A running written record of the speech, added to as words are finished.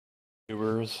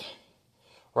Viewers,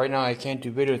 right now I can't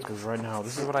do videos because right now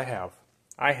this is what I have.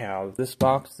 I have this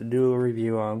box to do a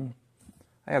review on.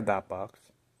 I have that box.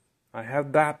 I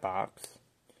have that box.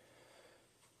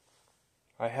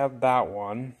 I have that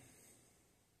one.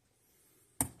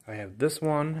 I have this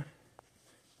one,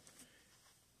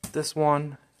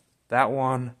 that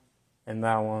one, and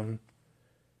that one,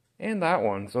 and that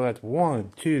one. So that's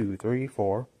 1, 2, 3,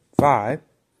 4, 5,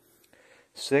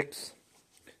 6,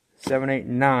 7, 8,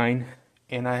 9,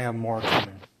 and I have more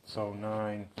coming. So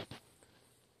 9,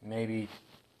 maybe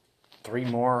 3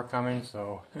 more are coming.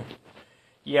 So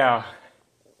yeah.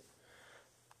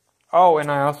 Oh,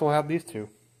 and I also have these 2.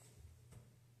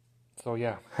 So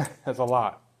yeah, that's a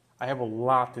lot. I have a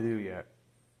lot to do yet.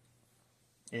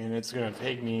 And it's going to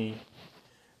take me...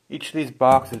 Each of these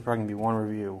boxes is probably going to be one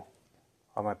review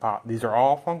of my pop. These are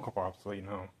all Funko Pops, so you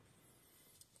know.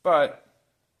 But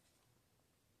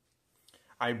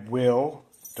I will,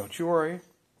 don't you worry,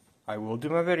 I will do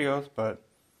my videos, but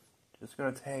it's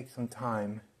going to take some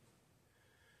time.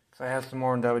 Because I have some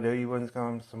more WWE ones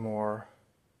coming, some more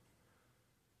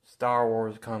Star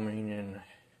Wars coming, and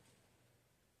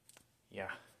yeah.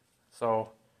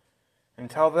 So,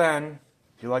 until then,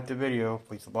 if you liked the video,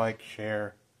 please like,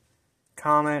 share,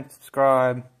 comment,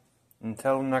 subscribe.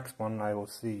 Until the next one, I will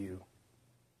see you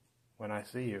when I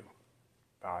see you.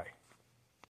 Bye.